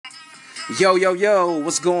Yo, yo, yo,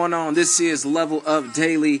 what's going on? This is Level Up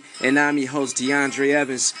Daily, and I'm your host, DeAndre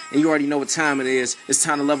Evans, and you already know what time it is. It's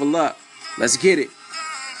time to level up. Let's get it.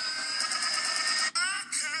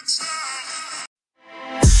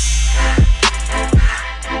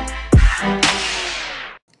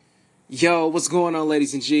 Yo, what's going on,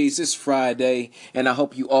 ladies and G's? It's Friday, and I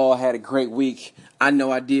hope you all had a great week. I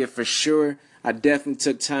know I did for sure. I definitely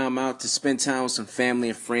took time out to spend time with some family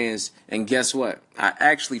and friends, and guess what? I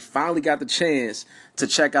actually finally got the chance to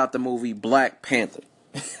check out the movie Black Panther.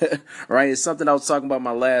 Right? It's something I was talking about in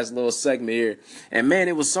my last little segment here. And man,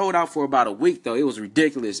 it was sold out for about a week, though. It was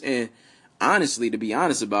ridiculous. And honestly, to be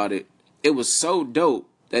honest about it, it was so dope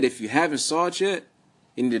that if you haven't saw it yet,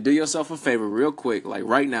 you need to do yourself a favor real quick, like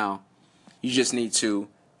right now. You just need to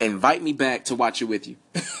invite me back to watch it with you.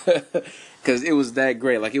 Because it was that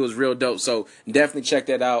great. Like, it was real dope. So definitely check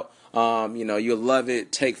that out. You'll love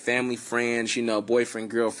it. Take family, friends, boyfriend,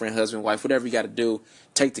 girlfriend, husband, wife, whatever you got to do.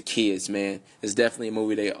 Take the kids, man. It's definitely a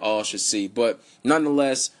movie they all should see. But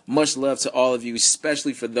nonetheless, much love to all of you,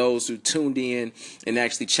 especially for those who tuned in and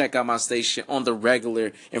actually check out my station on the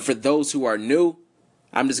regular. And for those who are new,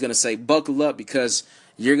 I'm just going to say buckle up, because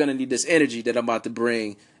you're going to need this energy that I'm about to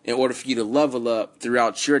bring in order for you to level up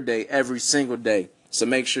throughout your day every single day. So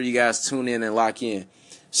make sure you guys tune in and lock in.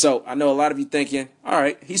 So I know a lot of you thinking, all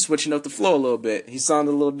right, he's switching up the flow a little bit. He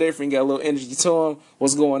sounded a little different, got a little energy to him.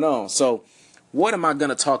 What's going on? So what am I going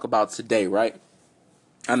to talk about today, right?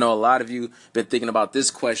 I know a lot of you been thinking about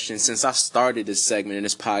this question since I started this segment in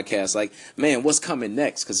this podcast. Like, man, what's coming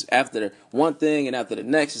next? Because after one thing and after the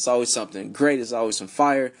next, it's always something great. It's always some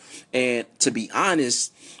fire. And to be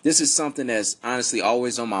honest, this is something that's honestly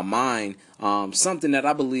always on my mind. Something that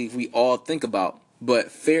I believe we all think about,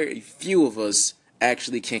 but very few of us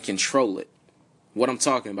actually can control it. What I'm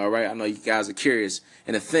talking about, right? I know you guys are curious.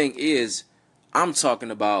 And the thing is, I'm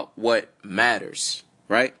talking about what matters,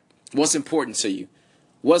 right? What's important to you?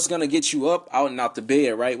 What's going to get you up, out, and out the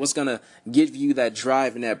bed, right? What's going to give you that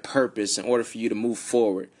drive and that purpose in order for you to move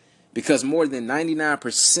forward? Because more than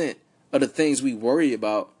 99% of the things we worry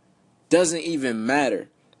about doesn't even matter.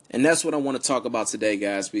 And that's what I want to talk about today,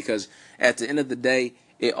 guys, because at the end of the day,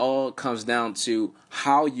 it all comes down to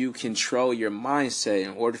how you control your mindset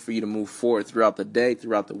in order for you to move forward throughout the day,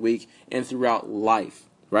 throughout the week, and throughout life,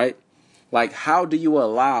 right? Like, how do you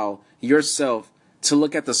allow yourself to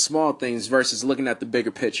look at the small things versus looking at the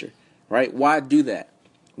bigger picture, right? Why do that?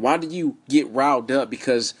 Why do you get riled up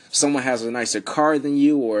because someone has a nicer car than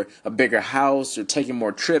you, or a bigger house, or taking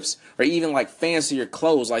more trips, or even like fancier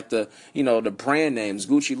clothes, like the brand names,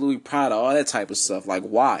 Gucci, Louis, Prada, all that type of stuff? Like,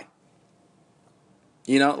 why?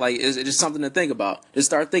 It's just something to think about. Just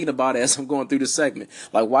start thinking about it as I'm going through the segment.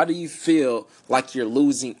 Like, why do you feel like you're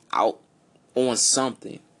losing out on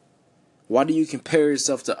something? Why do you compare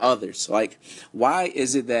yourself to others? Like, why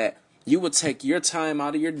is it that you would take your time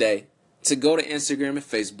out of your day to go to Instagram and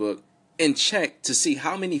Facebook and check to see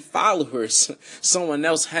how many followers someone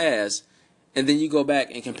else has, and then you go back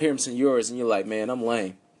and compare them to yours, and you're like, man, I'm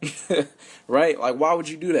lame. Right? Like, why would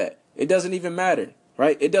you do that? It doesn't even matter,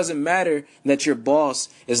 right? It doesn't matter that your boss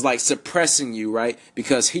is like suppressing you, right?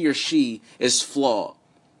 Because he or she is flawed.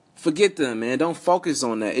 Forget them, man. Don't focus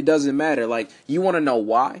on that. It doesn't matter. Like, you want to know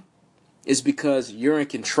why? It's because you're in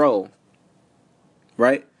control,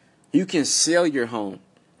 right? You can sell your home,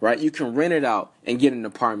 right? You can rent it out and get an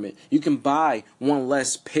apartment. You can buy one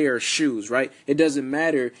less pair of shoes, right? It doesn't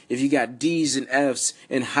matter if you got D's and F's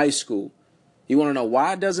in high school. You want to know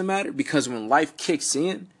why it doesn't matter? Because when life kicks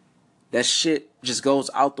in, that shit just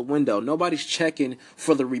goes out the window. Nobody's checking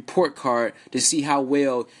for the report card to see how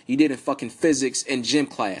well you did in fucking physics and gym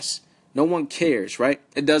class. No one cares, right?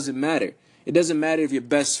 It doesn't matter. It doesn't matter if your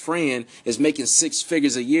best friend is making 6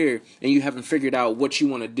 figures a year and you haven't figured out what you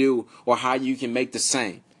want to do or how you can make the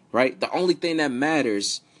same, right? The only thing that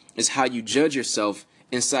matters is how you judge yourself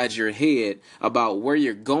inside your head about where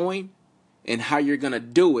you're going and how you're going to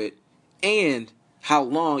do it and how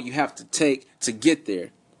long you have to take to get there.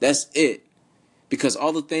 That's it. Because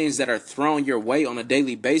all the things that are thrown your way on a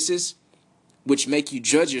daily basis, which make you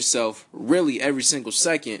judge yourself really every single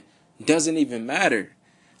second, doesn't even matter.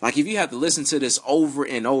 Like, if you have to listen to this over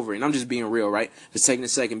and over, and I'm just being real, right? Just taking a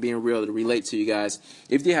second, being real to relate to you guys.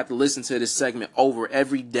 If you have to listen to this segment over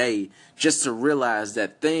every day just to realize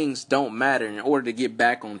that things don't matter in order to get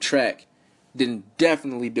back on track, then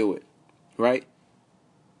definitely do it, right?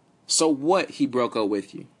 So what, he broke up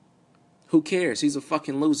with you? Who cares? He's a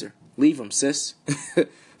fucking loser. Leave him, sis.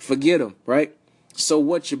 Forget him, right? So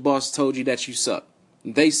what, your boss told you that you suck?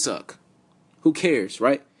 They suck. Who cares,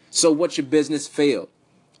 right? So what, your business failed?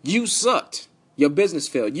 You sucked. Your business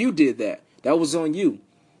failed. You did that. That was on you.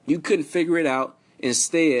 You couldn't figure it out.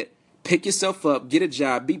 Instead, pick yourself up, get a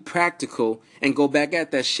job, be practical, and go back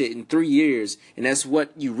at that shit in 3 years. And that's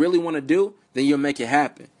what you really want to do, then you'll make it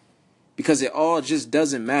happen. Because it all just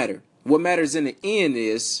doesn't matter. What matters in the end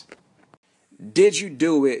is, did you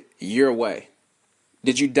do it your way?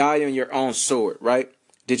 Did you die on your own sword, right?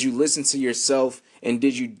 Did you listen to yourself, and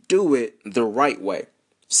did you do it the right way?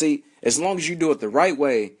 See, as long as you do it the right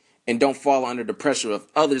way and don't fall under the pressure of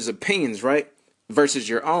others' opinions, right, versus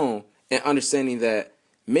your own, and understanding that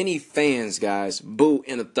many fans, guys, boo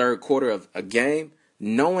in the third quarter of a game,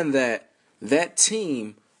 knowing that that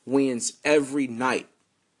team wins every night.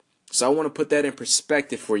 So I want to put that in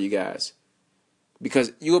perspective for you guys.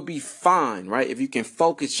 Because you'll be fine, right? If you can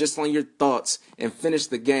focus just on your thoughts and finish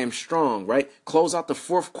the game strong, right? Close out the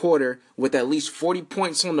fourth quarter with at least 40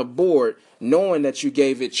 points on the board, knowing that you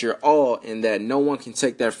gave it your all and that no one can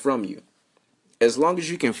take that from you. As long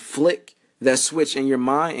as you can flick that switch in your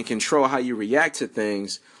mind and control how you react to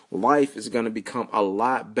things, life is going to become a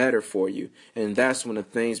lot better for you. And that's when the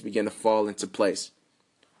things begin to fall into place.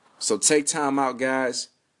 So take time out, guys,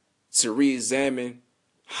 to re-examine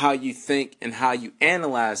how you think and how you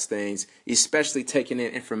analyze things, especially taking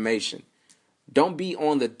in information. Don't be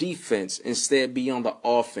on the defense, instead be on the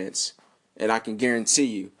offense. And I can guarantee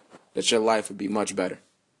you that your life would be much better.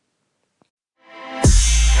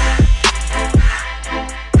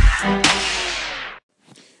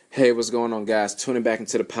 Hey, what's going on, guys? Tuning back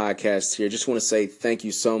into the podcast here. Just want to say thank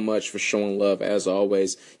you so much for showing love, as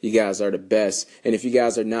always. You guys are the best. And if you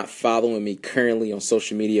guys are not following me currently on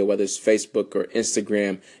social media, whether it's Facebook or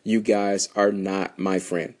Instagram, you guys are not my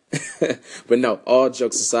friend. But no, all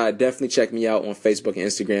jokes aside, definitely check me out on Facebook and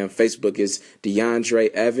Instagram. Facebook is DeAndre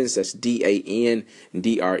Evans. That's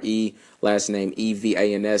DANDRE. Last name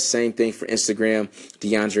EVANS. Same thing for Instagram.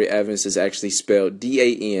 DeAndre Evans is actually spelled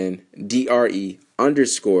DANDRE_EVANS.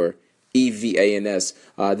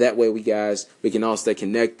 That way we can all stay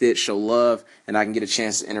connected, show love, and I can get a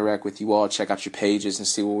chance to interact with you all, check out your pages and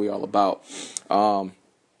see what we're all about. Also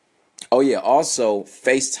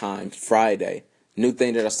FaceTime Friday. New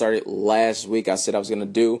thing that I started last week. I said I was going to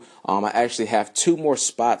do. I actually have 2 more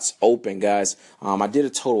spots open, guys. I did a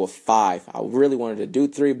total of 5. I really wanted to do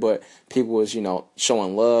 3, but people was,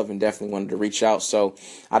 showing love and definitely wanted to reach out. So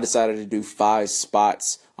I decided to do 5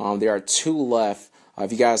 spots. There are 2 left.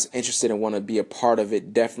 If you guys are interested and want to be a part of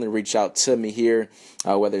it, definitely reach out to me here,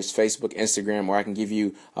 whether it's Facebook, Instagram, or I can give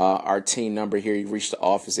you our team number here. You reach the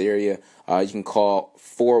office area. You can call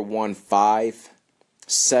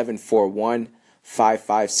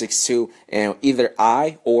 415-741-5562, and either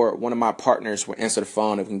I or one of my partners will answer the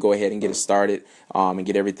phone and we can go ahead and get it started and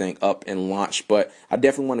get everything up and launched. But I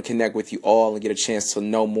definitely want to connect with you all and get a chance to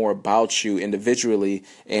know more about you individually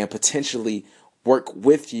and potentially work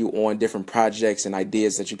with you on different projects and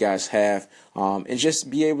ideas that you guys have, and just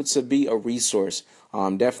be able to be a resource.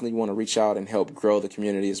 Definitely want to reach out and help grow the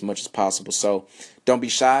community as much as possible. So don't be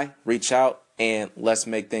shy, reach out, and let's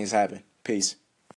make things happen. Peace.